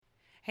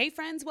Hey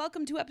friends,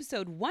 welcome to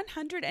episode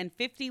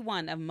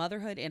 151 of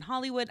Motherhood in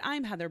Hollywood.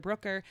 I'm Heather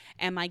Brooker,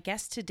 and my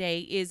guest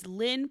today is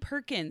Lynn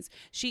Perkins.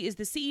 She is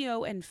the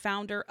CEO and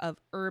founder of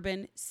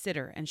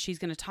UrbanSitter, and she's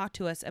going to talk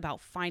to us about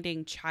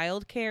finding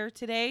childcare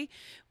today.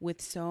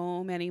 With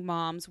so many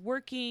moms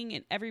working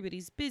and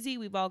everybody's busy,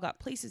 we've all got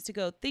places to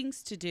go,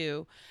 things to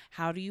do.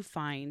 How do you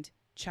find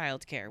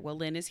childcare? Well,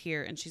 Lynn is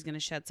here, and she's going to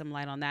shed some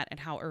light on that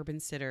and how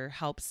UrbanSitter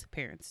helps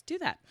parents do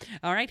that.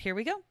 All right, here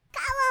we go.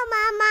 Come on,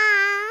 Mama.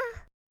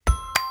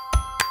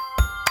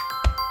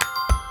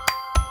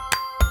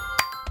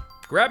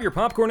 Grab your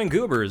popcorn and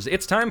goobers.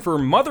 It's time for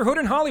Motherhood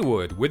in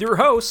Hollywood with your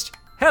host,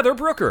 Heather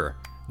Brooker.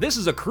 This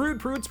is a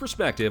crude prude's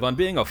perspective on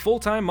being a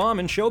full-time mom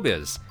in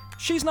showbiz.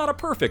 She's not a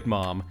perfect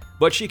mom,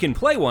 but she can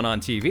play one on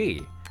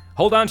TV.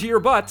 Hold on to your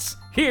butts.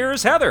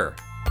 Here's Heather.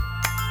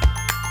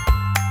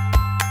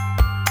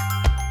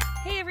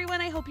 Hey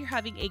everyone, I hope you're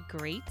having a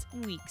great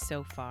week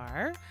so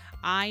far.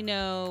 I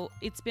know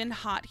it's been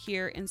hot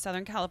here in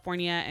Southern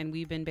California, and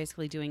we've been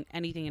basically doing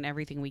anything and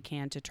everything we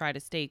can to try to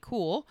stay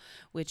cool,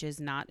 which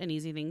is not an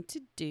easy thing to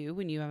do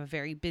when you have a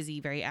very busy,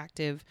 very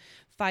active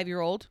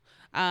 5-year-old.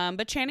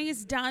 But Channing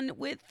is done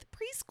with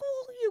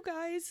preschool, you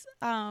guys.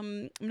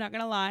 I'm not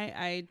going to lie.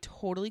 I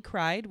totally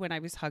cried when I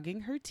was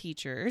hugging her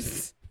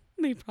teachers.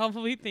 They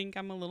probably think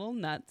I'm a little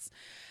nuts.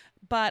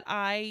 But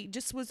I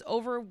just was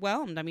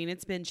overwhelmed. I mean,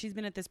 she's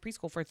been at this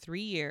preschool for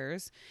 3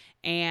 years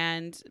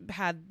and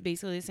had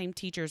basically the same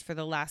teachers for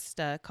the last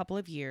couple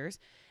of years.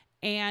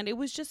 And it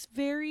was just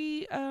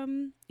very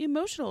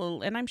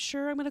emotional. And I'm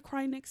sure I'm going to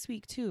cry next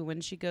week, too, when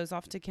she goes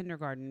off to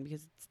kindergarten,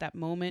 because it's that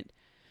moment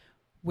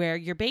where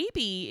your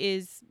baby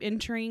is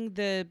entering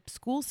the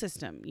school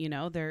system. You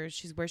know,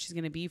 she's where she's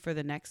going to be for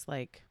the next,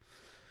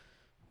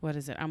 what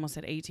is it? I almost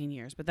said 18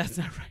 years, but that's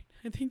not right.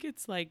 I think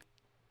it's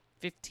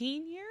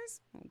 15 years?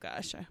 Oh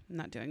gosh, I'm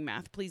not doing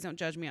math. Please don't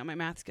judge me on my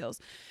math skills.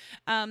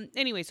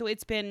 Anyway, so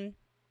it's been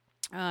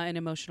an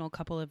emotional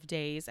couple of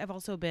days. I've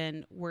also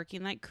been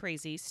working like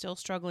crazy, still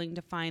struggling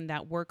to find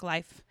that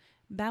work-life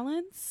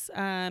balance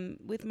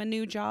with my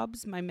new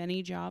jobs, my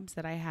many jobs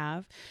that I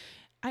have.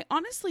 I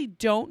honestly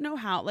don't know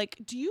how.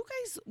 Do you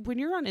guys, when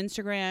you're on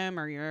Instagram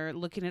or you're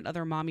looking at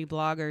other mommy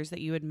bloggers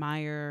that you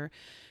admire,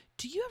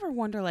 do you ever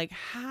wonder,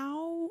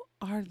 how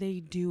are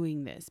they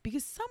doing this?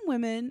 Because some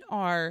women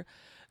are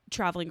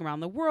traveling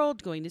around the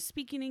world, going to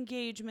speaking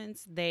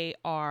engagements. They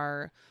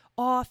are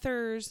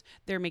authors.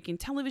 They're making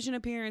television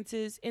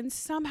appearances. And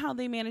somehow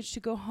they manage to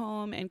go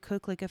home and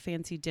cook a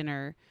fancy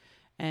dinner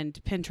and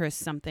Pinterest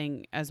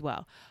something as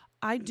well.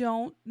 I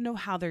don't know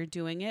how they're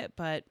doing it,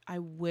 but I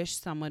wish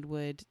someone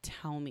would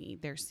tell me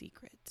their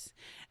secrets.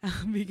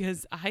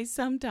 Because I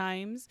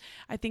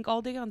think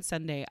all day on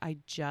Sunday, I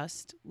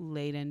just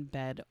laid in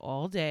bed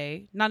all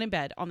day. Not in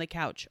bed, on the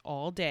couch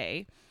all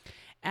day.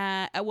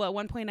 At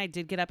one point I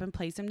did get up and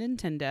play some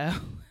Nintendo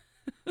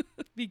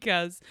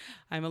because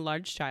I'm a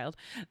large child,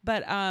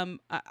 but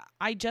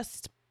I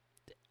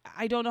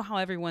don't know how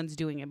everyone's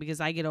doing it,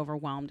 because I get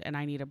overwhelmed and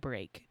I need a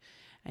break.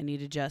 I need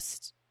to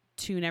just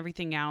tune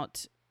everything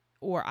out,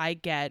 or I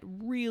get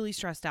really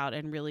stressed out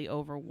and really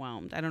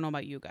overwhelmed. I don't know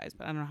about you guys,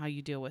 but I don't know how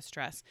you deal with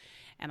stress,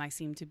 and I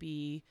seem to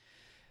be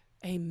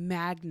a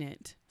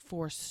magnet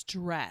for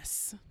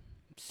stress.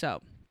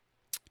 So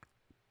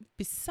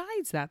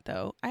besides that,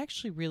 though, I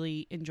actually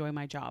really enjoy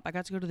my job. I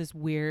got to go to this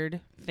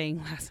weird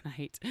thing last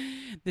night,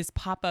 this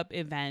pop-up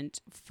event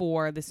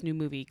for this new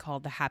movie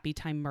called The Happy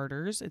Time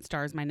Murders. It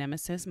stars my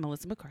nemesis,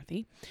 Melissa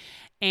McCarthy.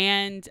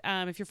 And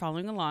if you're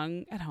following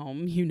along at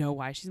home, you know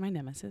why she's my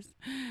nemesis.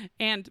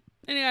 And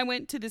anyway, I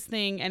went to this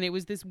thing, and it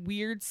was this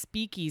weird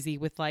speakeasy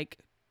with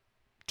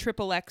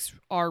XXX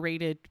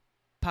R-rated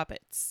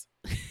puppets.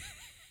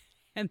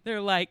 And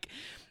they're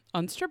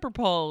on stripper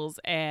poles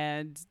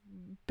and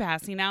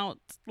passing out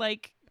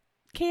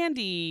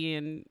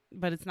candy,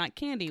 but it's not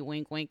candy,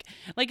 wink wink.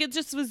 It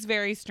just was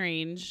very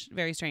strange.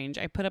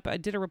 I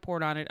did a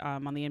report on it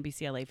on the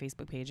NBC LA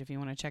Facebook page if you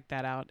want to check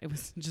that out. It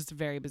was just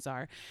very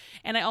bizarre.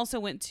 And I also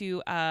went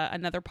to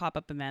another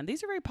pop-up event.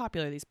 These are very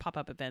popular, these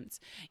pop-up events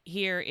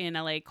here in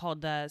LA,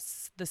 called the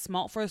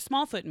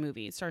Smallfoot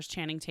movie. It stars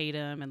Channing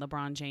Tatum and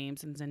LeBron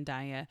James and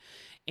Zendaya,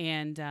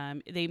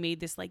 and they made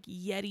this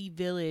Yeti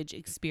Village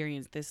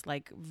experience, this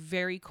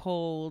very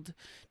cold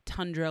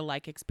tundra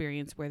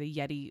experience where the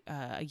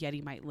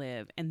Yeti might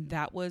live, and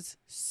that was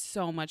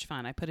so much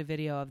fun. I put a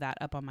video of that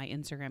up on my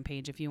Instagram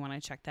page if you want to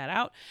check that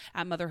out,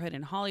 at Motherhood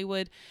in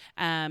Hollywood.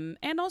 And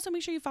also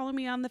make sure you follow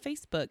me on the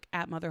Facebook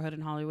at Motherhood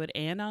in Hollywood,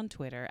 and on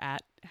Twitter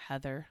at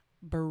Heather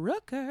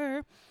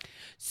Brooker.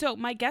 So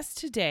my guest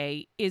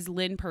today is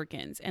Lynn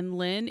Perkins, and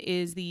Lynn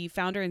is the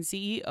founder and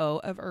CEO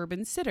of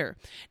UrbanSitter.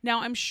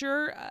 Now, I'm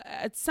sure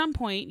at some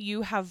point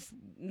you have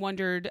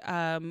wondered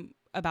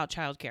about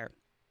childcare.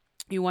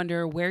 You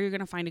wonder where you're going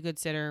to find a good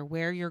sitter,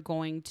 where you're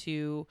going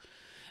to,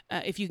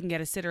 if you can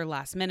get a sitter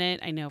last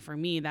minute. I know for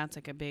me, that's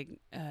a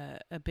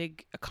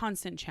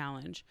constant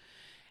challenge.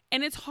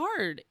 And it's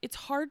hard. It's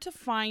hard to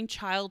find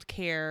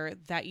childcare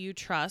that you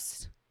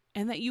trust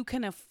and that you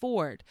can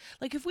afford.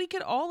 If we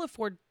could all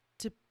afford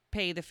to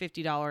pay the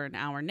 $50 an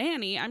hour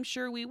nanny, I'm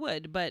sure we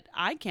would, but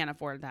I can't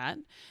afford that.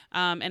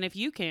 And if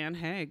you can,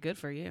 hey, good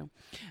for you.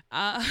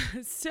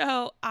 It's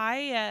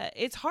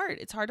hard.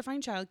 It's hard to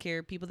find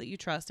childcare, people that you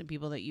trust and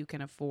people that you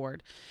can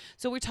afford.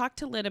 So we talked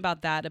to Lynn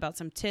about that, about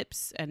some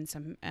tips and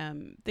some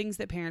things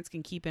that parents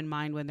can keep in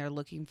mind when they're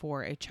looking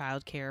for a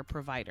childcare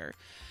provider.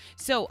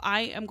 So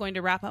I am going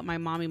to wrap up my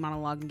mommy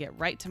monologue and get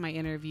right to my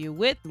interview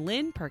with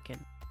Lynn Perkin.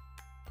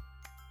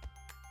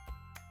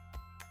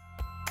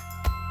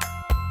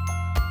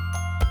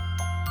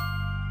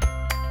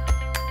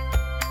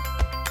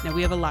 Now,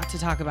 we have a lot to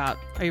talk about.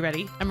 Are you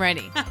ready? I'm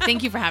ready.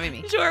 Thank you for having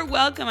me. Sure.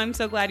 Welcome. I'm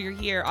so glad you're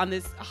here on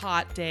this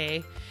hot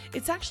day.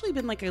 It's actually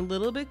been like a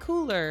little bit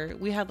cooler.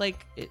 We had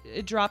like,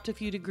 it dropped a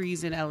few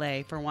degrees in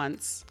LA for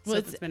once. So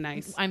it's been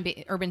nice.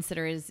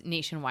 UrbanSitter is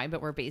nationwide,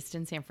 but we're based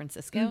in San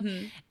Francisco.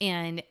 Mm-hmm.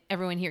 And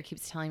everyone here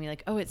keeps telling me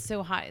like, oh, it's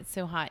so hot. It's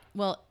so hot.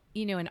 Well,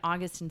 you know, in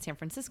August in San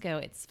Francisco,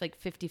 it's like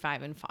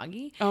 55 and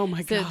foggy. Oh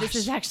my gosh. So this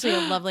is actually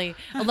a lovely,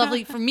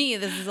 for me,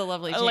 this is a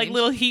lovely change. Like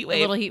little heat wave.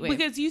 A little heat wave.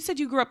 Because you said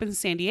you grew up in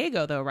San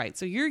Diego though, right?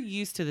 So you're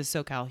used to the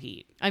SoCal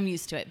heat. I'm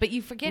used to it. But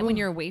you forget when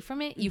you're away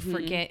from it, you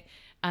forget.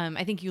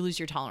 I think you lose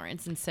your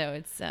tolerance. And so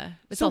it's so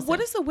also, what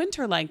is the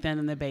winter like then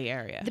in the Bay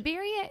Area? The Bay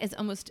Area is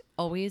almost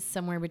always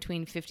somewhere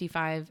between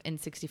 55 and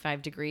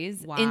 65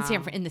 degrees wow.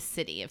 in the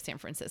city of San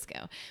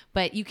Francisco.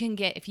 But you can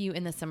get, if you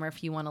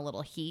want a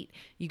little heat,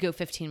 you go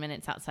 15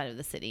 minutes outside of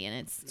the city and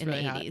it's in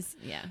really the 80s.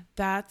 Hot. Yeah.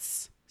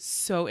 That's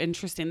so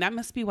interesting. That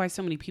must be why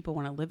so many people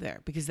want to live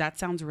there, because that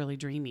sounds really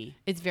dreamy.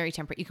 It's very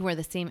temperate. You can wear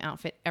the same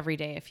outfit every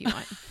day if you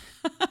want.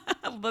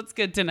 That's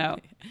good to know.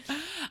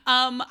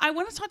 I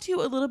want to talk to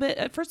you a little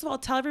bit. First of all,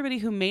 tell everybody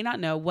who may not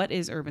know, what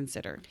is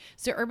UrbanSitter?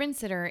 So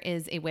UrbanSitter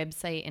is a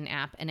website and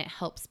app, and it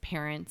helps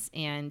parents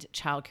and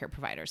childcare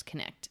providers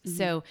connect. Mm-hmm.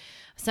 So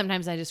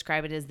sometimes I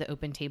describe it as the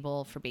open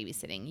table for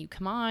babysitting. You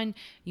come on,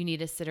 you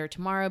need a sitter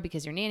tomorrow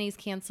because your nanny's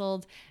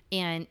canceled.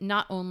 And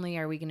not only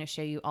are we going to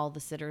show you all the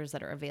sitters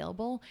that are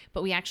available,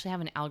 but we actually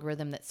have an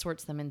algorithm that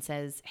sorts them and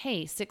says,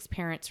 hey, 6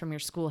 parents from your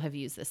school have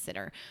used this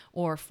sitter,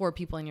 or 4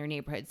 people in your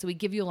neighborhood. So we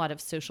give you a lot of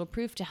social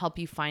proof to help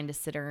you find a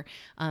sitter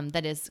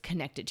that is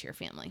connected to your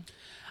family.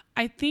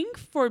 I think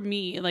for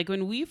me, like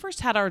when we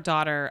first had our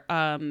daughter,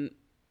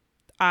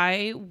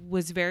 I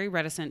was very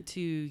reticent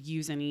to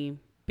use any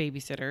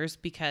babysitters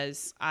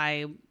because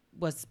I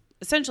was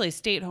essentially a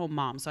stay-at-home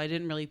mom. So I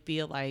didn't really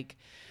feel like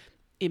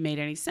it made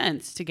any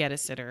sense to get a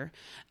sitter.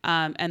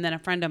 And then a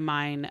friend of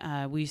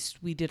mine,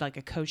 we did like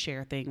a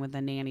co-share thing with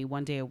a nanny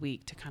one day a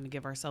week to kind of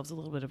give ourselves a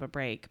little bit of a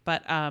break.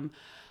 But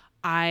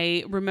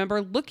I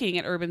remember looking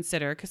at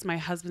UrbanSitter because my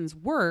husband's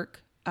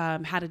work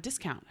had a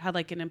discount, had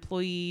like an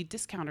employee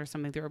discount or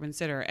something through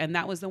UrbanSitter. And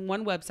that was the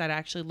one website I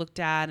actually looked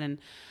at. And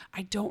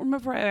I don't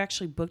remember if I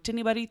actually booked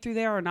anybody through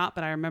there or not,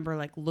 but I remember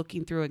like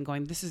looking through and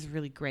going, this is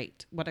really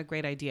great. What a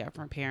great idea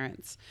for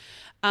parents.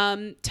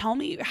 Tell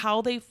me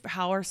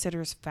how are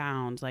sitters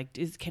found? Like,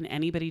 can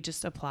anybody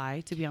just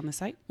apply to be on the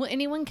site? Well,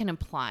 anyone can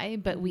apply,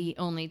 but we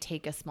only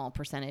take a small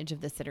percentage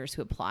of the sitters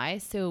who apply.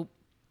 So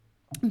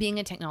being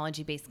a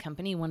technology-based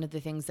company, one of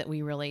the things that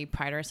we really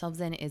pride ourselves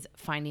in is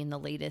finding the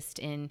latest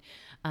in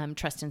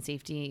trust and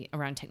safety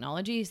around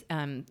technologies,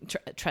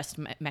 trust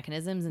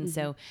mechanisms. And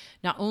so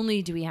not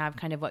only do we have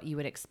kind of what you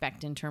would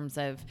expect in terms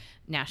of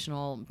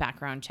national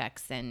background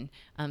checks and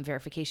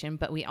verification,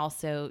 but we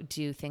also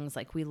do things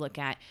like we look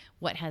at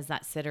what has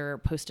that sitter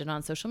posted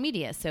on social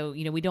media. So,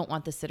 you know, we don't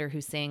want the sitter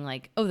who's saying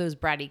like, oh, those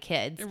bratty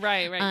kids.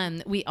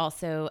 Right. We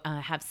also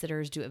have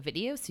sitters do a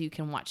video so you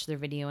can watch their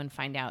video and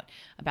find out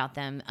about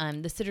them.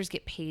 The sitters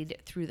get paid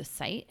through the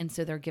site, and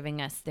so they're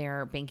giving us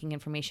their banking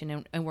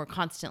information, and we're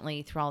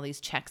constantly through all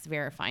these checks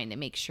verifying to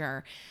make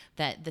sure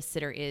that the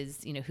sitter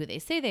is, you know, who they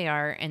say they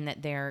are and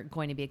that they're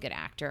going to be a good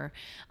actor.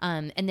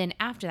 And then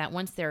after that,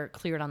 once they're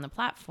cleared on the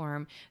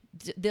platform,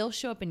 they'll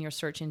show up in your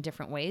search in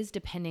different ways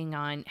depending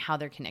on how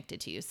they're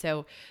connected to you.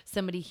 So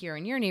somebody here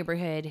in your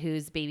neighborhood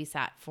who's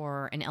babysat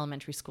for an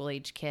elementary school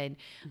age kid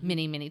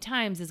many, many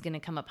times is going to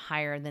come up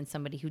higher than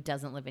somebody who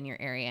doesn't live in your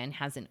area and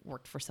hasn't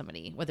worked for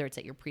somebody, whether it's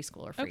at your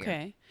preschool or for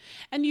your...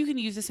 And you can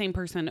use the same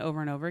person over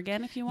and over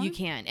again if you want? You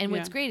can. And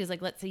what's great is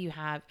like, let's say you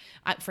have,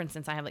 for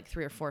instance, I have like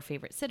 3 or 4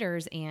 favorite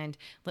sitters, and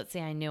let's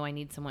say I know I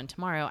need someone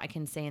tomorrow. I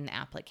can say in the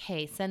app like,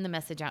 hey, send the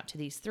message out to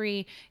these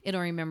 3.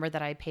 It'll remember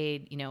that I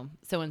paid, you know,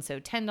 so-and-so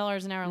 $10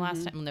 an hour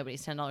last time. Well,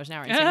 nobody's $10 an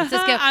hour in San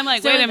Francisco. I'm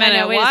like, wait a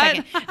minute, wait what? a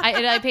second.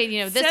 I paid, you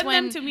know, this Send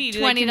one them to me.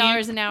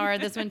 $20 an hour,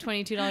 this one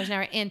 $22 an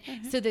hour. And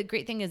so the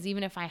great thing is,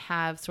 even if I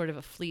have sort of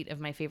a fleet of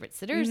my favorite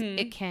sitters,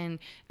 it can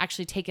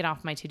actually take it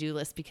off my to-do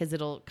list because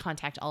it'll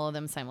contact all of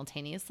them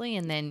simultaneously.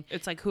 And then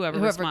it's like whoever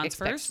responds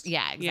first.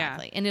 Yeah,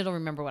 exactly. Yeah. And it'll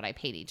remember what I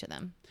paid each of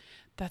them.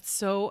 That's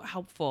so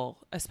helpful,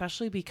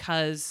 especially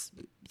because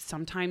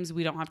sometimes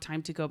we don't have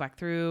time to go back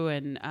through.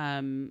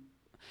 And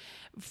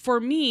for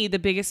me, the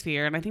biggest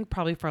fear, and I think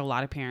probably for a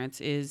lot of parents,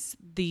 is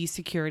the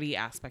security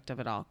aspect of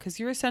it all. Because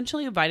you're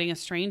essentially inviting a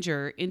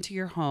stranger into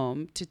your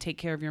home to take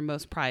care of your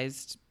most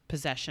prized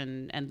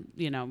possession and,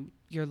 you know,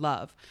 your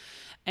love.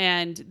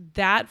 And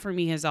that for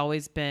me has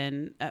always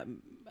been,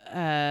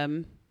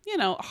 you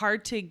know,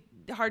 hard to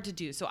hard to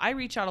do. So I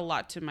reach out a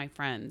lot to my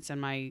friends and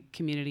my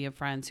community of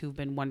friends who've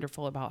been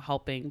wonderful about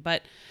helping.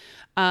 But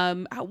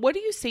what do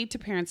you say to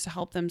parents to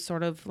help them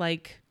sort of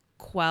like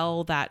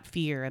quell that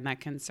fear and that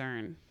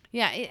concern?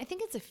 Yeah, I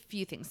think it's a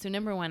few things. So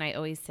number one, I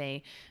always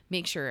say,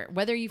 make sure,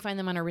 whether you find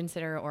them on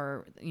UrbanSitter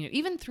or,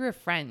 even through a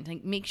friend,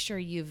 like make sure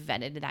you've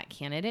vetted that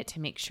candidate to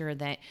make sure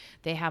that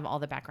they have all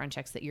the background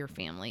checks that your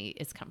family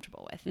is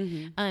comfortable with.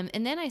 Mm-hmm.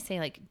 And then I say,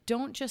 like,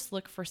 don't just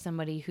look for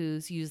somebody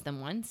who's used them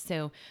once.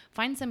 So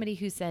find somebody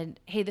who said,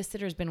 hey, this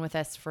sitter's been with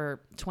us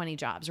for 20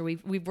 jobs, or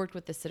we've worked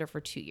with this sitter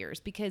for 2 years.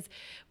 Because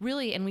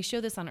really, and we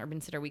show this on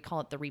UrbanSitter, we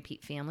call it the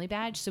repeat family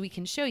badge. So we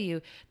can show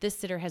you this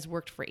sitter has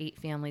worked for 8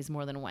 families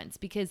more than once,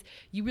 because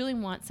you really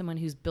want someone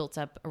who's built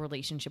up a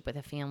relationship with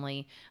a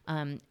family,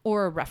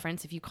 or a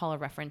reference. If you call a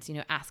reference,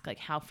 ask like,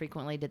 how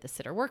frequently did the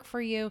sitter work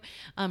for you?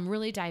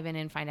 Really dive in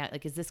and find out,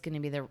 like, is this going to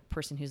be the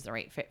person who's the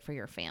right fit for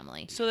your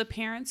family? So the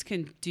parents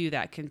can do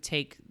that, can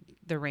take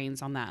the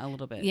reins on that a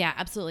little bit. Yeah,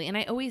 absolutely. And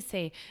I always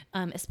say,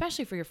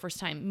 especially for your first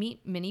time,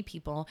 meet many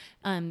people,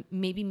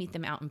 maybe meet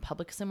them out in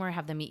public somewhere,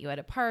 have them meet you at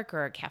a park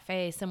or a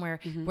cafe somewhere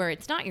where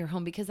it's not your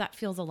home, because that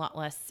feels a lot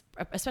less,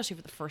 especially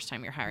for the first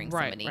time you're hiring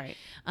somebody. Right.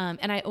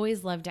 And I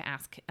always love to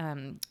ask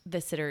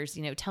the sitters,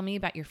 tell me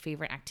about your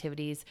favorite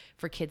activities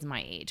for kids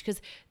my age,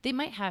 because they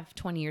might have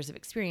 20 years of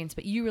experience,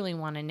 but you really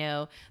want to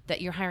know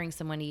that you're hiring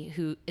somebody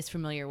who is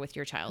familiar with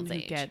your child's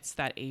age. Who gets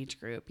that age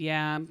group.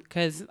 Yeah,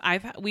 because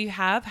we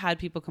have had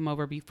people come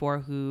over before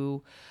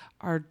who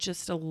are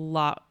just a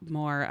lot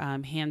more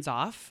hands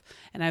off,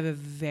 and I have a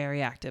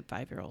very active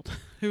 5-year-old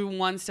who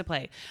wants to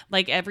play.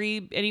 Like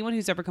anyone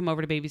who's ever come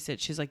over to babysit,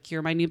 she's like,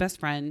 "You're my new best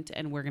friend,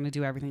 and we're gonna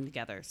do everything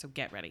together. So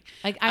get ready."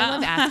 Like, I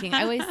love asking.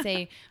 I always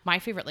say my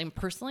favorite, like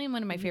personally,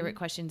 one of my favorite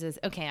questions is,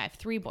 okay, I have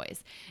 3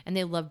 boys and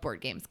they love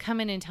board games. Come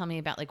in and tell me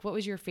about, like, what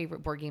was your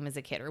favorite board game as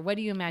a kid, or what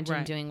do you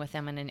imagine doing with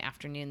them in an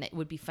afternoon that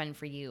would be fun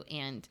for you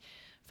and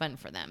fun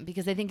for them?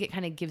 Because I think it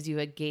kind of gives you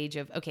a gauge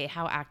of, okay,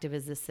 how active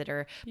is this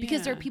sitter?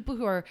 Because there are people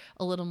who are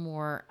a little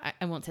more,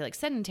 I won't say like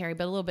sedentary,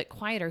 but a little bit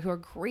quieter, who are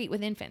great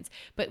with infants.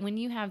 But when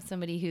you have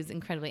somebody who's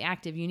incredibly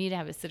active, you need to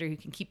have a sitter who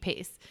can keep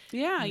pace.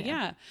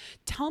 Yeah.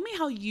 Tell me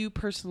how you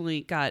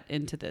personally got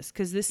into this,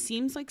 because this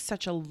seems like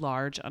such a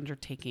large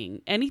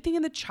undertaking. Anything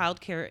in the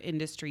childcare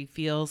industry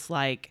feels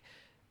like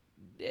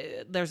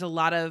there's a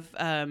lot of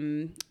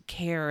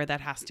care that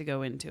has to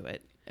go into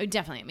it. Oh,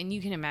 definitely. I mean,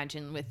 you can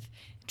imagine with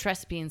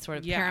trust being sort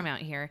of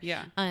paramount here.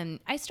 Yeah.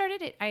 I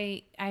started it.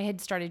 I had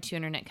started 2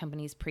 internet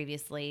companies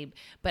previously,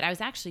 but I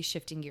was actually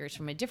shifting gears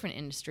from a different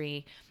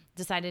industry.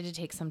 Decided to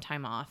take some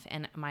time off,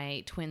 and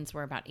my twins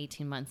were about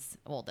 18 months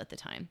old at the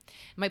time.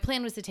 My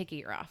plan was to take a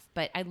year off,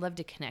 but I'd love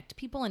to connect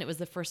people, and it was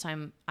the first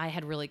time I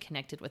had really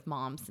connected with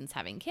moms since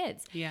having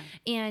kids. Yeah.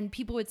 And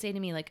people would say to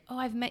me like, "Oh,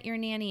 I've met your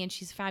nanny and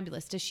she's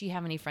fabulous. Does she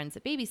have any friends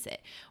that babysit?"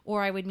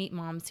 Or I would meet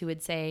moms who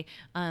would say,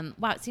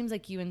 "Wow, it seems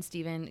like you and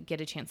Steven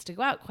get a chance to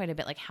go out quite a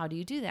bit. Like, how do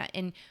you do that?"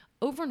 And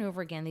over and over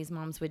again, these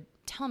moms would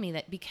tell me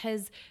that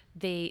because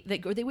they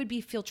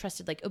would feel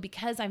trusted, like, "Oh,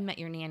 because I've met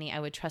your nanny, I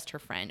would trust her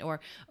friend," or,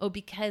 "Oh,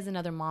 because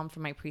another mom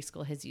from my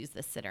preschool has used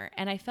this sitter."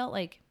 And I felt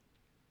like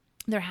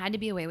there had to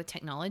be a way with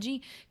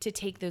technology to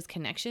take those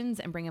connections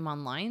and bring them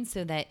online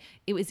so that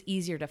it was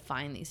easier to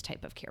find these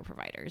type of care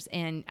providers.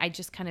 And I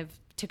just kind of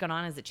took it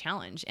on as a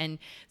challenge. And,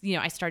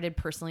 I started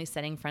personally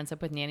setting friends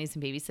up with nannies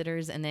and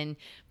babysitters, and then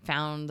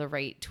found the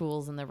right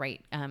tools and the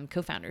right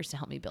co-founders to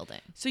help me build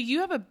it. So you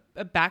have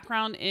a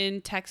background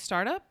in tech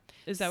startup?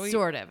 Is that what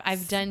sort of?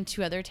 I've done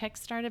 2 other tech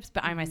startups,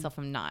 but I myself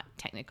am not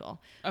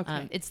technical.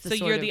 Okay. It's the so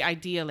sort you're of, the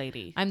idea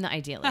lady. I'm the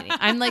idea lady.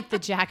 I'm like the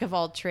jack of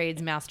all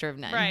trades, master of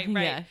none. Right.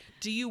 Yeah.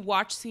 Do you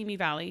watch Simi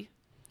Valley?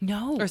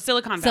 No. Or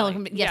Silicon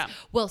Valley? Yes. Yeah.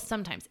 Well,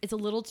 sometimes it's a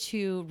little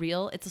too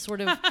real. It's a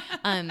sort of,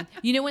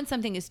 when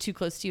something is too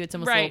close to you, it's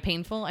almost a little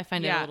painful. I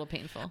find it a little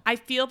painful. I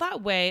feel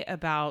that way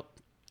about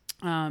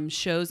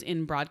shows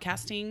in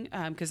broadcasting,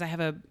 because I have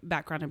a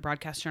background in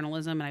broadcast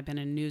journalism, and I've been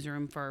in a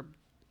newsroom for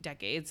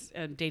decades,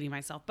 dating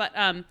myself. But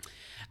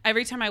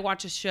every time I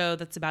watch a show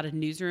that's about a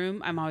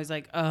newsroom, I'm always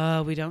like,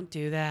 "Oh, we don't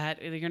do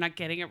that. You're not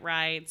getting it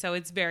right." So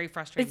it's very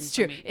frustrating. It's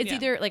true. For me. It's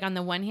either like on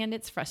the one hand,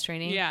 it's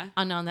frustrating. Yeah.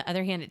 And on the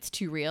other hand, it's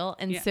too real.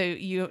 And so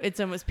it's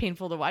almost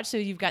painful to watch. So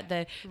you've got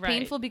the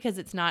painful because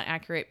it's not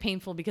accurate,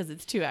 painful because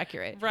it's too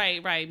accurate.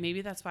 Right.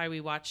 Maybe that's why we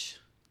watch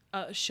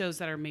shows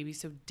that are maybe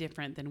so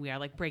different than we are.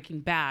 Like Breaking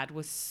Bad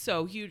was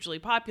so hugely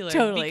popular.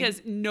 Totally.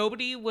 Because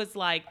nobody was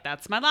like,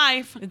 "That's my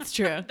life." It's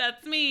true.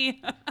 That's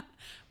me.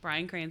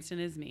 Bryan Cranston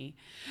is me.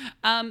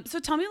 So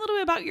tell me a little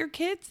bit about your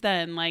kids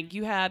then. Like,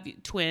 you have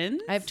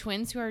twins? I have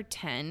twins who are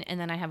 10, and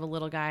then I have a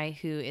little guy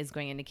who is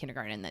going into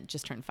kindergarten that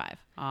just turned 5.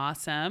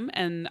 Awesome.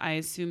 And I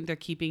assume they're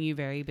keeping you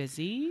very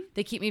busy.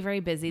 They keep me very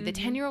busy. The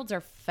 10-year-olds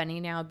are funny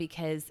now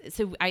because,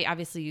 so I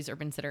obviously use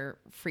UrbanSitter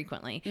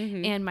frequently.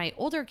 And my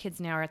older kids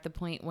now are at the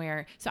point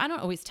where, so I don't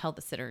always tell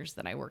the sitters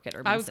that I work at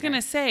UrbanSitter. I was going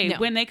to say, No.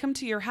 when they come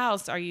to your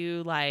house, are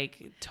you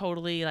like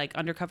totally like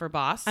undercover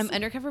boss? I'm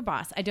undercover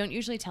boss. I don't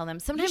usually tell them.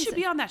 Sometimes you should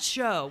be on that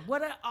show.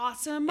 What an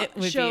awesome show. It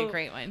would be a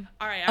great one.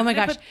 All right. Oh my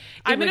gosh.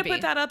 I'm going to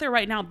put that out there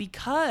right now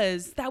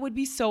because that would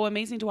be so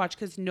amazing to watch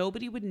because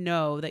nobody would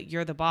know that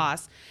you're the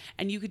boss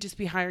and you could just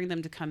be hiring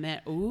them to come in.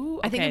 Ooh,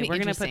 okay. I think We're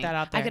going to put that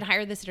out there. I could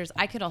hire the sitters.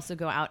 I could also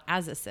go out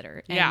as a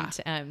sitter. And,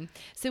 and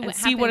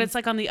see what it's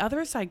like on the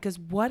other side. Because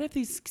what if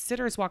these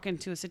sitters walk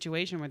into a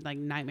situation with like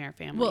nightmare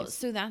families? Well,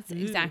 so that's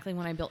exactly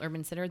when I built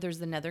UrbanSitter.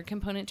 There's another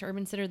component to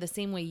UrbanSitter. The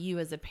same way you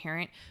as a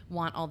parent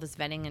want all this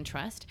vetting and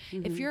trust.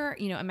 If you're,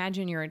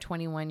 imagine you're a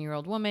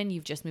 21-year-old woman,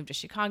 you've just moved to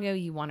Chicago,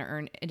 you want to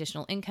earn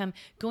additional income.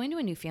 Going to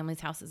a new family's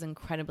house is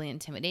incredibly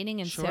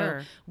intimidating. And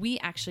so we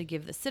actually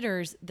give the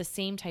sitters the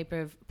same type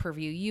of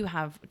purview you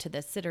have to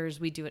the sitters.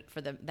 We do it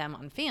for them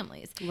on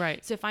families.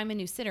 Right. So if I'm a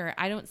new sitter,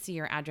 I don't see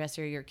your address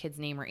or your kid's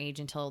name or age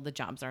until the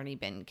job's already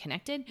been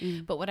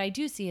connected. But what I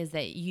do see is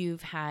that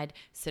you've had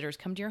sitters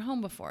come to your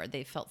home before.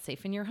 They felt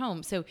safe in your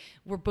home. So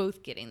we're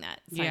both getting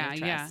that sign of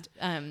trust.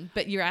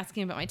 But you're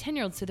asking about my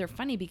 10-year-olds. So they're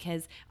funny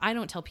because I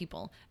don't tell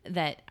people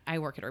that I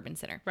work at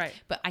UrbanSitter. Right.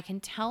 But I can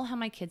tell how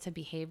my kids have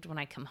behaved when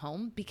I come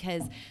home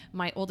because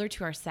my older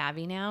two are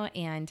savvy now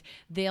and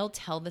they'll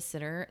tell the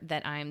sitter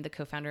that I'm the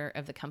co-founder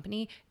of the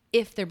company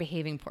if they're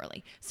behaving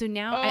poorly. So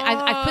now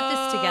I've put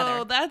this together.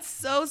 Oh, that's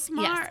so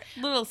smart.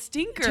 Yes. Little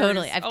stinkers.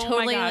 Totally. I've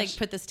totally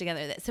put this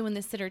together. So when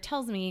the sitter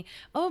tells me,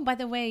 oh, by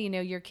the way,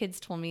 your kids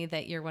told me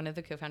that you're one of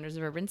the co-founders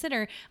of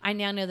UrbanSitter, I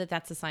now know that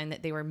that's a sign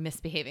that they were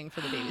misbehaving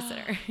for the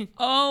babysitter.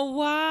 Oh,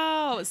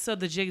 wow. So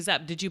the jig's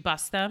up. Did you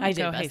bust them? I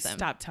did bust them.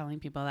 Stop telling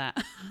people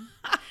that.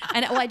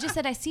 And I just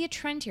said, I see a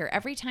trend here.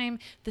 Every time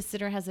the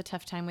sitter has a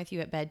tough time with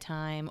you at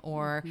bedtime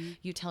or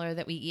you tell her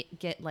that we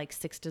get like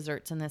 6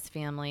 desserts in this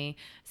family,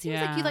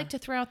 seems like you like to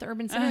throw out the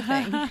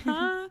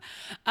UrbanSitter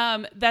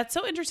thing. That's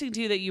so interesting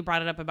too that you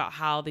brought it up about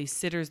how the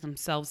sitters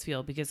themselves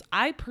feel because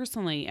I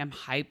personally am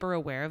hyper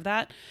aware of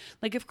that.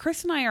 Like if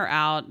Chris and I are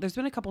out, there's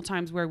been a couple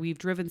times where we've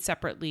driven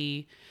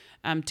separately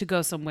to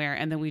go somewhere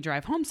and then we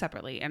drive home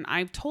separately. And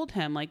I've told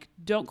him like,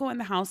 don't go in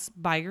the house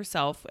by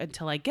yourself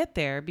until I get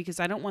there because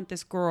I don't want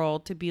this girl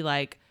to be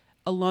like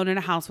alone in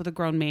a house with a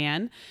grown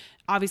man.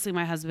 Obviously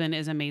my husband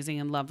is amazing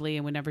and lovely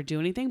and would never do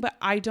anything, but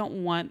I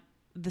don't want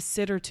the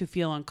sitter to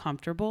feel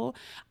uncomfortable.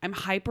 I'm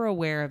hyper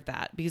aware of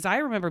that because I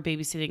remember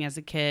babysitting as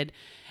a kid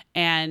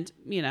and,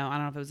 I don't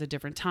know if it was a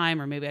different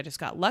time or maybe I just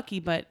got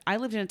lucky, but I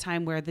lived in a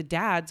time where the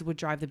dads would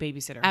drive the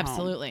babysitter home.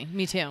 Absolutely.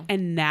 Me too.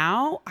 And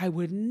now I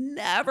would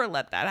never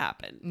let that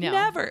happen. No.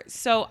 Never.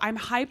 So I'm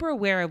hyper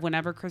aware of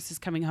whenever Chris is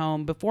coming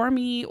home before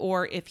me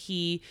or if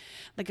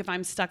if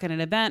I'm stuck at an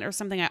event or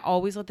something, I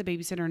always let the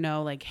babysitter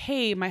know like,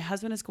 hey, my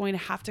husband is going to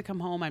have to come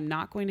home. I'm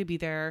not going to be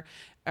there.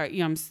 Or,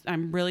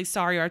 I'm really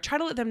sorry. Or I try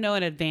to let them know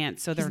in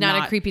advance so they're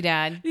not a creepy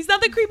dad. He's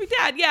not the creepy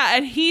dad. Yeah.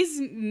 And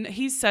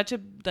he's such a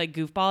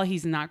goofball.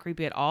 He's not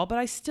creepy at all, but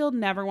I still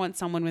never want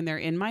someone when they're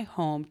in my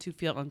home to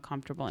feel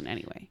uncomfortable in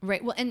any way.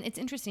 Right. Well, and it's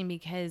interesting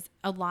because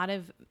a lot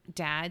of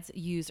dads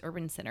use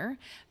UrbanSitter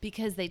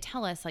because they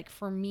tell us like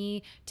for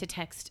me to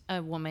text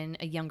a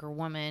younger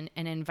woman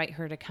and invite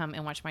her to come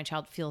and watch my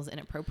child feels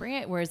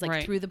inappropriate. Whereas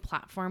through the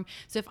platform.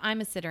 So if I'm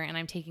a sitter and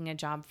I'm taking a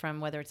job from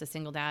whether it's a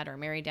single dad or a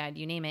married dad,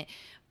 you name it,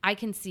 I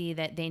can see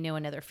that they know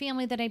another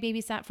family that I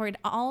babysat for. It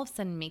all of a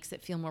sudden makes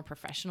it feel more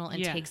professional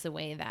and takes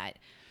away that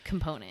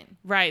component.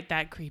 Right.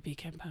 That creepy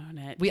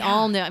component. We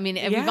all know. I mean,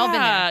 we've all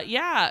been there.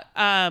 Yeah.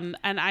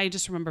 And I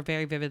just remember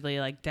very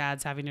vividly like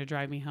dads having to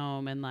drive me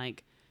home and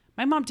like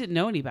my mom didn't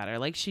know any better.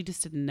 Like she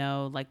just didn't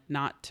know like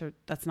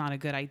that's not a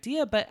good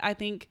idea. But I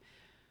think,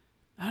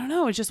 I don't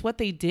know, it's just what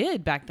they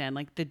did back then.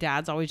 Like the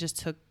dads always just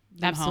took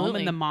them home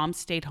and the mom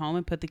stayed home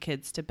and put the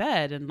kids to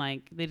bed and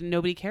like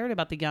nobody cared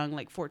about the young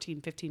like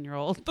 14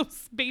 15-year-old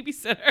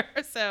babysitter.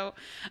 So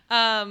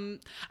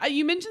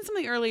you mentioned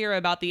something earlier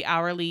about the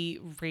hourly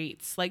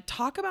rates. Like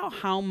talk about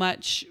how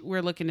much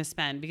we're looking to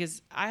spend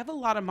because I have a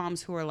lot of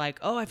moms who are like,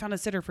 oh, I found a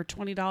sitter for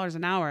 $20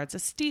 an hour, it's a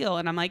steal.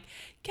 And I'm like,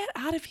 get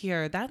out of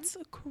here, that's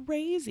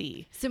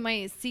crazy. So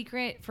my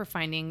secret for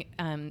finding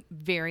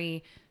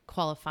very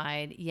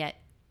qualified yet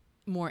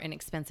more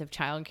inexpensive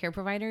childcare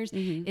providers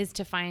is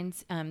to find,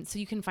 so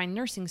you can find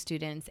nursing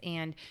students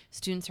and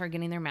students who are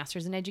getting their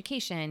master's in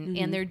education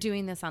and they're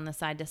doing this on the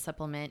side to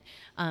supplement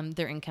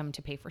their income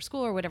to pay for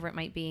school or whatever it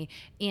might be.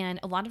 And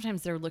a lot of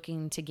times they're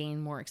looking to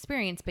gain more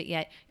experience, but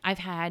yet I've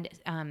had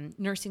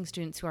nursing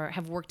students who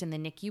have worked in the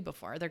NICU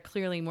before. They're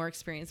clearly more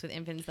experienced with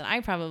infants than I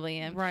probably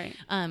am. Right.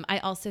 I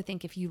also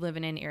think if you live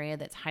in an area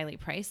that's highly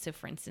priced, so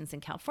for instance, in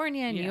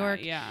California, New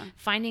York,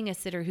 finding a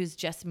sitter who's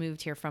just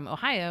moved here from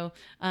Ohio,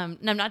 and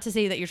I'm not to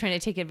say that you're trying to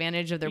take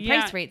advantage of their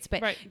price rates,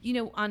 but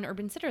on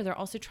UrbanSitter, they're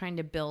also trying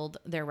to build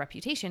their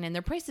reputation and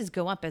their prices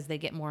go up as they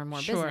get more and more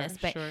business.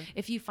 But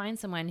if you find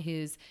someone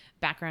who's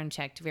background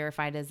checked,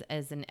 verified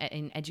as an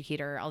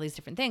educator, all these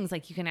different things,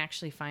 like you can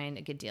actually find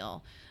a good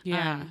deal.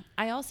 Yeah.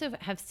 I also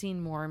have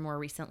seen more and more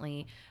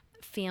recently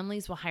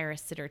families will hire a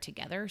sitter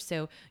together.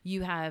 So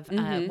you have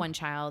one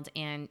child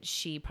and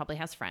she probably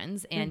has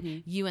friends,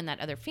 and you and that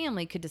other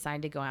family could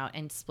decide to go out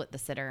and split the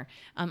sitter.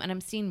 And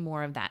I'm seeing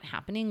more of that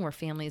happening where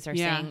families are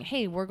saying,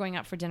 hey, we're going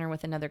out for dinner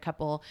with another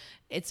couple.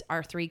 It's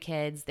our 3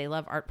 kids. They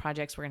love art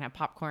projects. We're going to have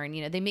popcorn.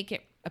 You know, they make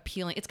it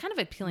appealing. It's kind of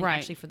appealing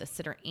actually for the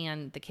sitter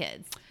and the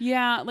kids.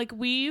 Yeah, like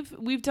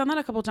we've done that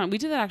a couple of times. We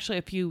did that actually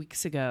a few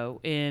weeks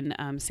ago in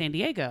San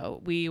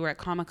Diego. We were at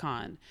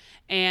Comic-Con,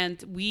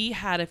 and we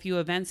had a few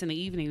events in the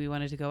evening we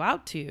wanted to go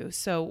out to.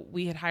 So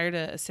we had hired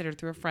a sitter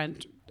through a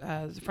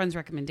friend's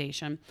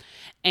recommendation,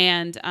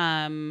 and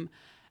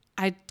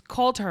I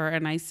called her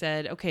and I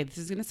said, okay, this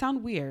is going to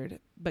sound weird,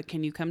 but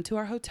can you come to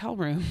our hotel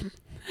room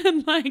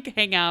and like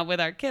hang out with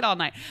our kid all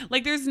night?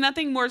 Like, there's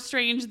nothing more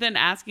strange than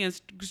asking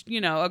us,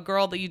 a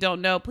girl that you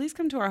don't know, please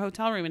come to our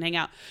hotel room and hang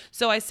out.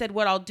 So I said,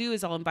 what I'll do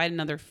is I'll invite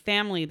another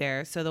family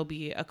there. So there'll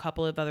be a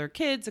couple of other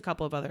kids, a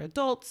couple of other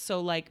adults. So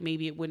like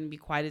maybe it wouldn't be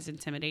quite as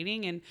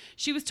intimidating. And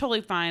she was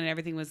totally fine and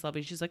everything was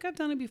lovely. She's like, I've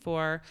done it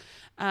before.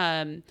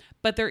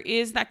 But there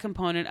is that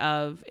component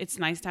of it's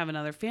nice to have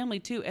another family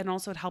too. And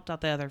also it helped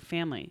out the other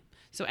family.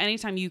 So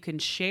anytime you can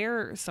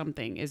share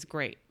something is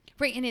great.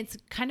 Right. And it's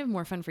kind of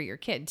more fun for your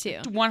kid too.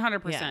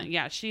 100%.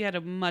 Yeah. She had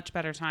a much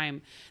better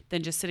time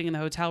than just sitting in the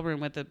hotel room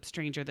with a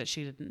stranger that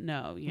she didn't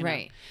know.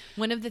 Right.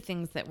 One of the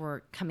things that we're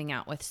coming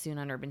out with soon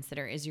on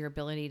UrbanSitter is your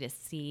ability to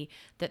see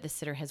that the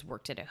sitter has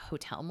worked at a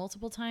hotel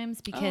multiple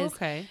times. Because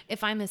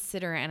if I'm a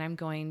sitter and I'm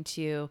going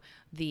to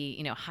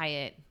the,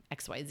 Hyatt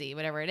XYZ,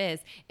 whatever it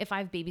is, if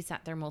I've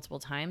babysat there multiple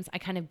times, I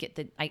kind of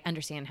I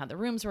understand how the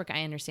rooms work.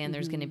 I understand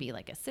there's going to be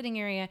like a sitting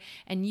area,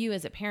 and you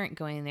as a parent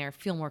going there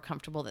feel more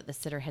comfortable that the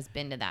sitter has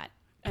been to that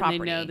property.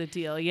 And they know the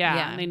deal.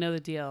 Yeah. They know the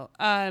deal.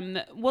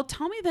 Well,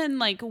 tell me then,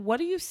 like, what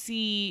do you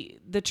see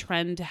the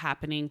trend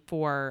happening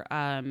for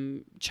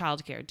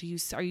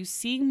childcare? Are you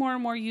seeing more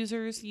and more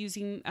users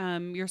using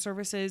your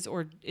services,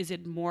 or is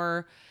it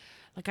more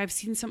like I've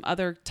seen some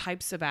other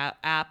types of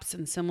apps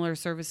and similar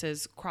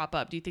services crop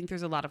up? Do you think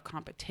there's a lot of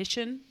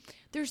competition?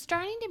 There's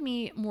starting to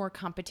be more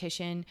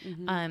competition.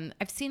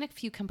 I've seen a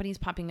few companies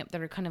popping up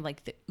that are kind of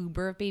like the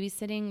Uber of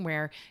babysitting,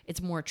 where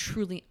it's more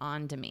truly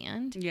on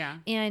demand. Yeah.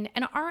 And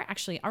our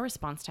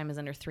response time is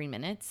under 3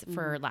 minutes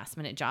for last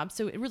minute jobs.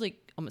 So it really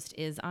almost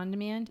is on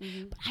demand.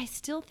 But I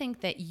still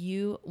think that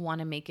you want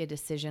to make a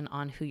decision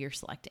on who you're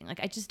selecting. Like,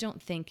 I just don't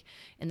think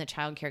in the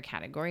childcare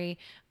category,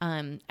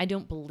 I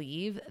don't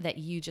believe that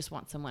you just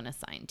want someone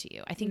assigned to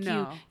you. I think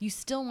you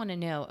still want to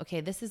know, okay,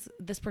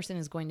 this person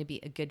is going to be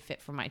a good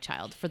fit for my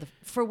child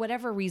for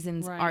whatever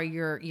reasons are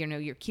your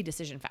key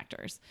decision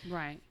factors.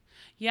 Right.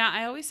 Yeah.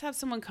 I always have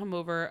someone come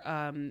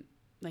over,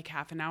 like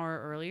half an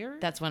hour earlier.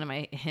 That's one of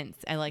my hints.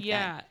 I like that.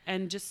 Yeah.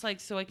 And just like,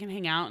 so I can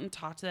hang out and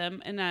talk to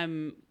them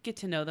and get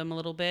to know them a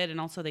little bit. And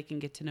also they can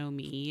get to know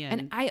me.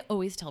 And I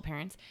always tell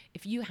parents,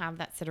 if you have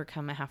that sitter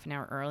come a half an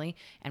hour early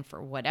and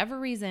for whatever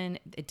reason,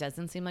 it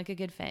doesn't seem like a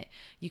good fit,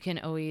 you can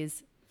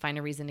always find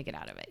a reason to get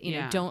out of it. You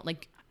know, don't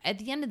like, at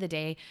the end of the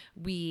day,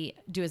 we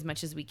do as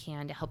much as we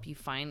can to help you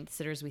find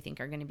sitters we think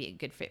are going to be a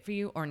good fit for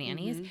you, or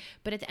nannies.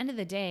 But at the end of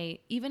the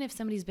day, even if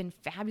somebody's been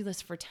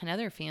fabulous for 10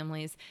 other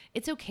families,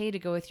 it's okay to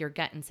go with your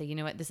gut and say, you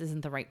know what, this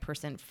isn't the right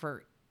person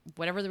for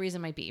whatever the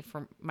reason might be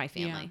for my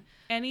family.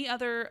 Yeah. Any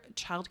other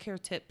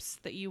childcare tips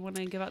that you want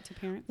to give out to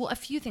parents? Well, a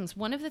few things.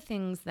 One of the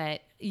things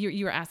that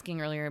you were asking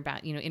earlier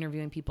about,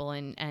 interviewing people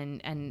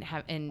and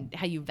how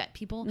you vet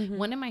people.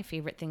 One of my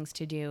favorite things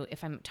to do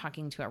if I'm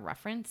talking to a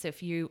reference, so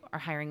if you are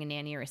hiring a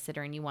nanny or a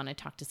sitter and you want to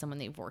talk to someone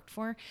they've worked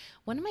for,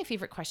 one of my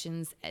favorite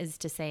questions is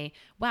to say,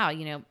 wow,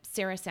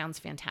 Sarah sounds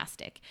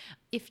fantastic.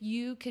 If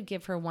you could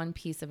give her one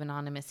piece of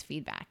anonymous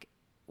feedback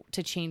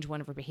to change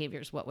one of her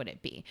behaviors, what would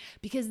it be?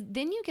 Because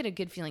then you get a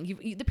good feeling.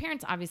 The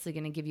parent's obviously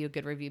going to give you a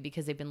good review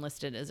because they've been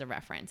listed as a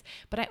reference.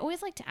 But I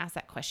always like to ask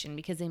that question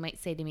because they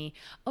might say to me,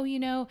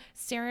 oh,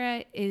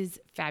 Sarah is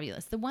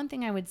fabulous. The one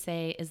thing I would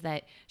say is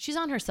that she's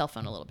on her cell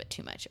phone a little bit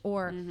too much.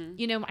 Or,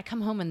 I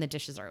come home and the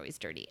dishes are always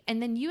dirty.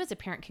 And then you as a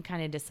parent can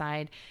kind of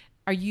decide,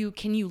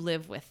 can you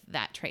live with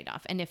that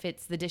trade-off? And if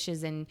it's the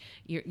dishes and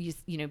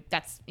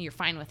you're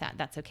fine with that,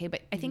 that's okay.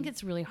 But I think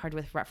it's really hard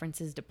with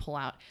references to pull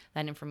out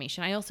that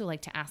information. I also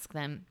like to ask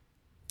them,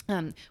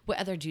 what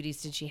other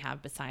duties did she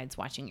have besides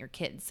watching your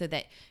kids, so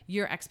that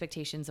your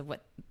expectations of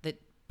what the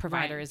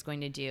provider is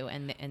going to do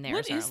and theirs are aligned.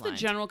 What is the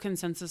general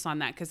consensus on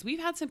that? Because we've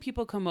had some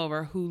people come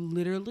over who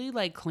literally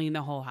like clean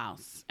the whole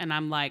house, and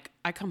I'm like,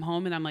 I come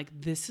home and I'm like,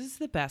 this is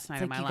the best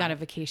night of my life. You got a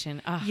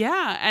vacation. Ugh.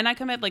 Yeah, and I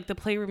come at like the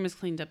playroom is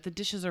cleaned up, the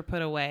dishes are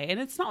put away, and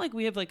it's not like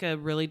we have like a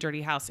really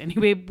dirty house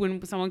anyway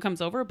when someone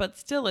comes over, but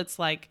still it's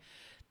like,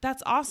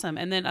 that's awesome.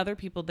 And then other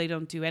people, they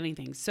don't do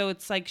anything. So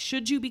it's like,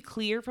 should you be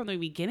clear from the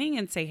beginning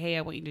and say, hey,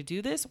 I want you to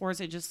do this? Or is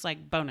it just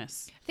like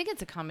bonus? I think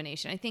it's a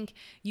combination. I think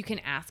you can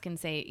ask and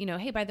say,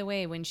 hey, by the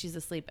way, when she's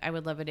asleep, I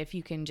would love it if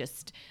you can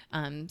just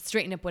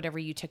straighten up whatever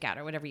you took out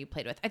or whatever you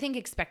played with. I think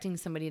expecting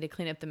somebody to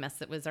clean up the mess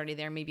that was already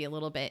there may be a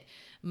little bit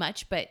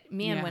much. But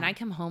man, when I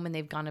come home and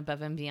they've gone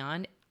above and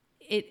beyond,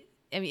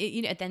 I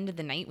mean, at the end of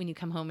the night when you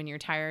come home and you're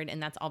tired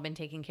and that's all been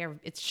taken care of,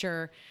 it's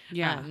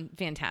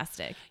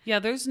fantastic. Yeah,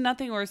 there's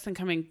nothing worse than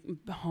coming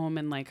home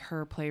and like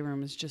her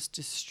playroom is just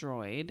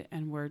destroyed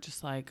and we're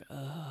just like,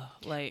 ugh,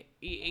 like,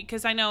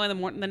 because I know in the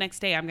morning, the next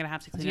day I'm gonna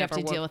have to clean it up.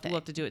 We'll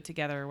have to do it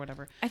together or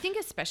whatever. I think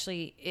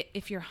especially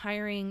if you're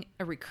hiring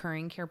a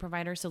recurring care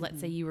provider. So let's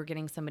say you were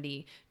getting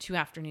somebody 2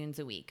 afternoons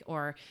a week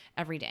or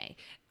every day.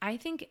 I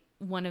think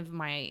one of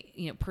my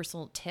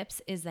personal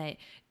tips is that,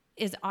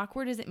 as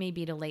awkward as it may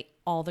be to lay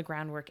all the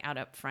groundwork out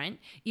up front,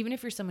 even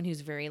if you're someone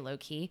who's very low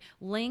key,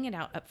 laying it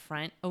out up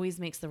front always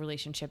makes the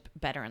relationship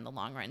better in the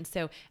long run.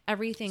 So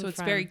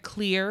it's very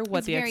clear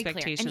what the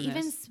expectation is. And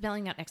even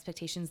spelling out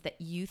expectations that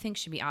you think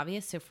should be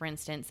obvious. So for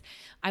instance,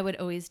 I would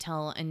always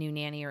tell a new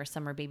nanny or a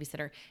summer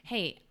babysitter,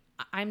 hey,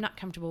 I'm not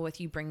comfortable with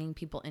you bringing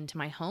people into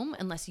my home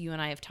unless you and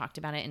I have talked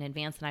about it in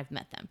advance and I've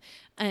met them.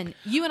 And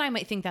you and I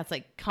might think that's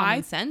like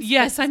common sense.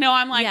 Yes, I know.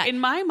 I'm like, in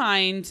my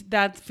mind,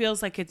 that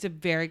feels like it's a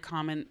very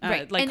common,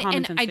 common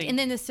sense thing. And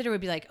then the sitter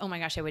would be like, oh my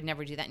gosh, I would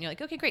never do that. And you're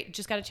like, okay, great.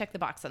 Just got to check the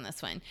box on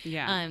this one.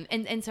 Yeah.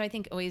 And so I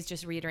think always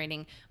just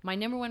reiterating, my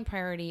number one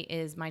priority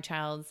is my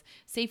child's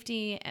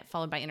safety,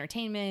 followed by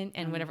entertainment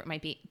and whatever it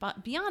might be.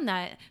 But beyond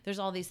that, there's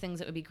all these things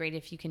that would be great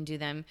if you can do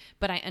them.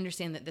 But I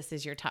understand that this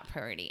is your top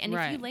priority. And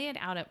if you lay it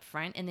out up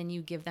front and then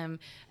you give them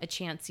a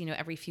chance,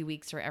 every few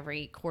weeks or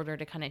every quarter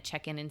to kind of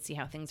check in and see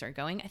how things are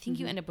going, I think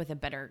you end up with a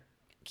better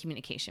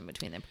communication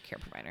between the care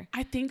provider.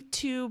 I think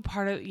too,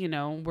 part of,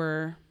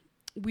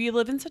 we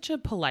live in such a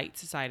polite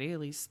society,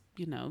 at least,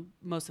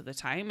 most of the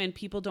time, and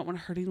people don't want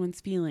to hurt anyone's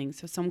feelings.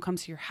 So someone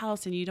comes to your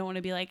house and you don't want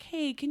to be like,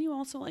 hey, can you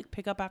also like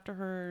pick up after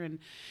her? And,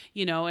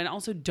 and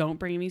also don't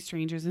bring any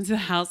strangers into the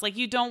house. Like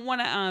you don't want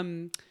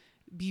to,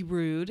 be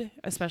rude,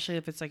 especially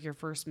if it's like your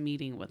first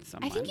meeting with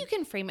someone. I think you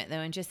can frame it though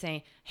and just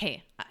say,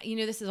 hey,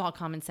 this is all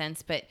common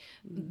sense, but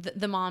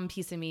the mom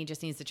piece of me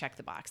just needs to check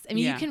the box. I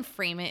mean, you can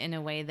frame it in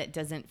a way that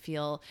doesn't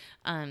feel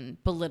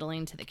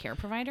belittling to the care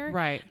provider.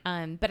 Right.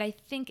 But I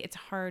think it's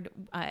hard.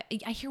 I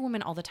hear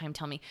women all the time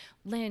tell me,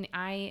 Lynn,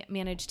 I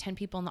manage 10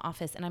 people in the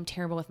office and I'm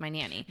terrible with my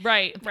nanny.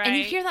 Right. And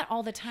you hear that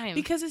all the time.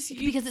 Because it's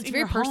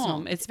very personal.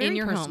 Home. It's very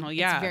personal. Home.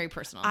 Yeah. It's very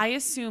personal. I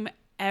assume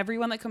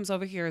everyone that comes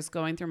over here is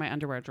going through my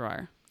underwear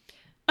drawer.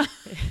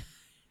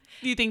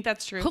 Do you think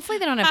that's true? Hopefully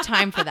they don't have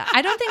time for that.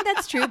 I don't think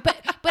that's true, but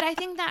I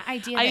think that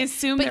idea. I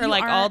assume they're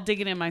like all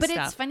digging in my stuff.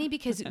 But it's funny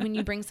because when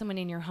you bring someone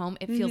in your home,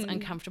 it feels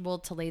uncomfortable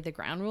to lay the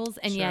ground rules,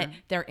 and yet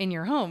they're in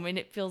your home, and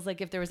it feels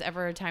like if there was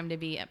ever a time to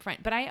be up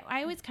front. But I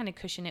always kind of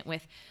cushion it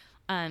with,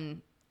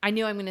 I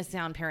know I'm going to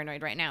sound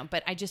paranoid right now,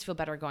 but I just feel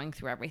better going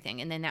through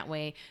everything. And then that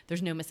way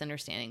there's no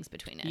misunderstandings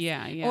between us.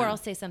 Yeah. Or I'll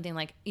say something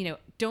like,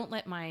 don't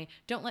let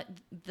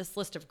this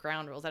list of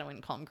ground rules, I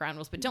wouldn't call them ground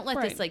rules, but don't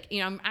let this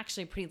I'm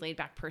actually a pretty laid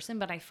back person,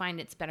 but I find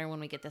it's better when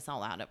we get this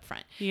all out up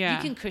front. Yeah.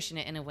 You can cushion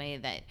it in a way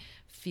that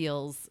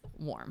feels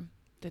warm.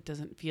 That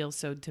doesn't feel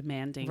so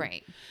demanding.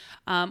 Right.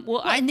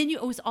 And then you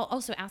always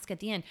also ask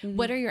at the end,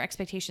 what are your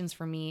expectations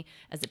for me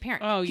as a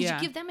parent? Oh, yeah.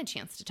 Because you give them a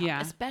chance to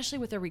talk, especially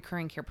with a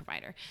recurring care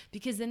provider,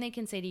 because then they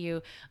can say to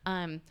you,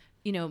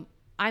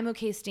 I'm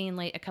okay staying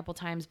late a couple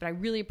times, but I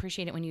really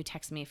appreciate it when you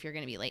text me if you're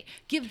going to be late.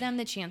 Give them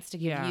the chance to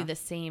give you the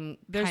same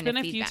There's kind been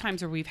of a few feedback.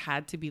 times where we've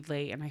had to be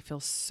late and I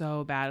feel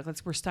so bad.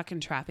 We're stuck in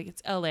traffic.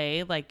 It's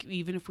LA. Like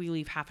even if we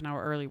leave half an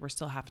hour early, we're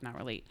still half an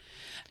hour late.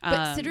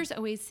 But sitters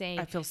always say,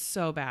 I feel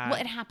so bad.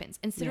 Well, it happens.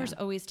 And sitters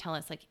always tell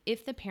us, like,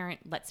 if the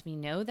parent lets me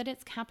know that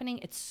it's happening,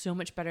 it's so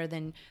much better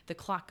than the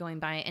clock going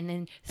by. And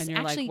then you're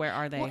actually, like, where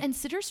are they? Well, and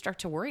sitters start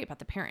to worry about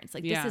the parents.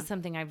 Like this is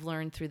something I've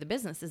learned through the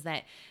business, is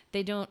that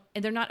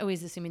they're not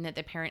always assuming that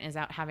the parent is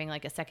out having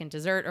like a second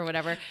dessert or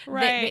whatever.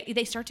 Right.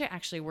 They start to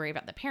actually worry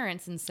about the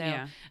parents. And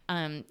so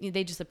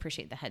they just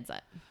appreciate the heads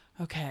up.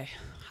 Okay.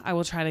 I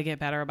will try to get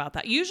better about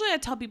that. Usually I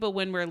tell people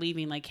when we're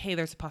leaving, like, hey,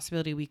 there's a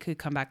possibility we could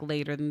come back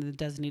later than the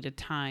designated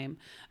time.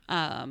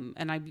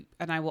 And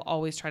I will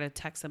always try to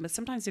text them. But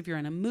sometimes if you're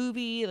in a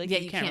movie, like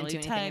you can't really do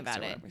anything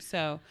about it.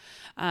 So,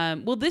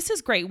 well, this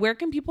is great. Where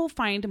can people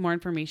find more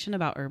information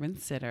about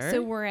UrbanSitter?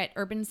 So we're at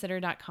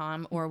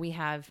UrbanSitter.com, or we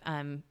have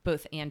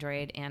both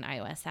Android and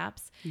iOS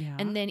apps. Yeah.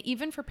 And then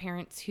even for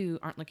parents who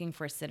aren't looking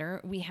for a sitter,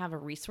 we have a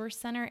resource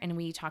center, and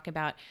we talk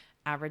about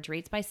average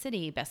rates by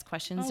city, best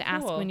questions to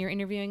ask when you're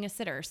interviewing a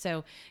sitter.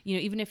 So,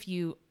 even if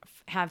you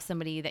have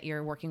somebody that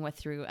you're working with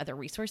through other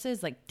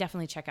resources, like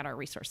definitely check out our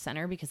resource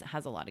center because it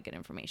has a lot of good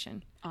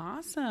information.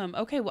 Awesome.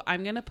 Okay. Well,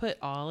 I'm going to put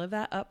all of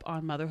that up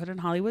on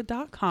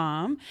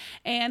motherhoodinhollywood.com.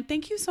 And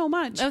thank you so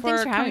much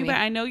thanks for having me.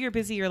 I know you're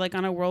busy. You're like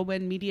on a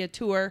whirlwind media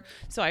tour.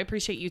 So I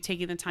appreciate you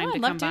taking the time to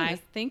come by.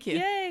 Thank you.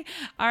 Yay.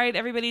 All right,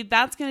 everybody.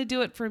 That's going to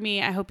do it for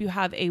me. I hope you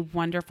have a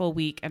wonderful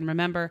week. And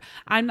remember,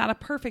 I'm not a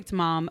perfect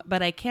mom,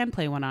 but I can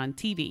play one on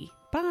TV.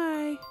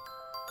 Bye.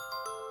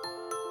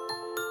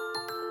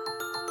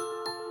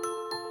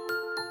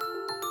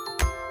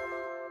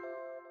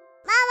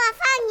 Mama,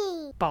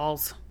 funny.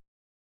 Balls.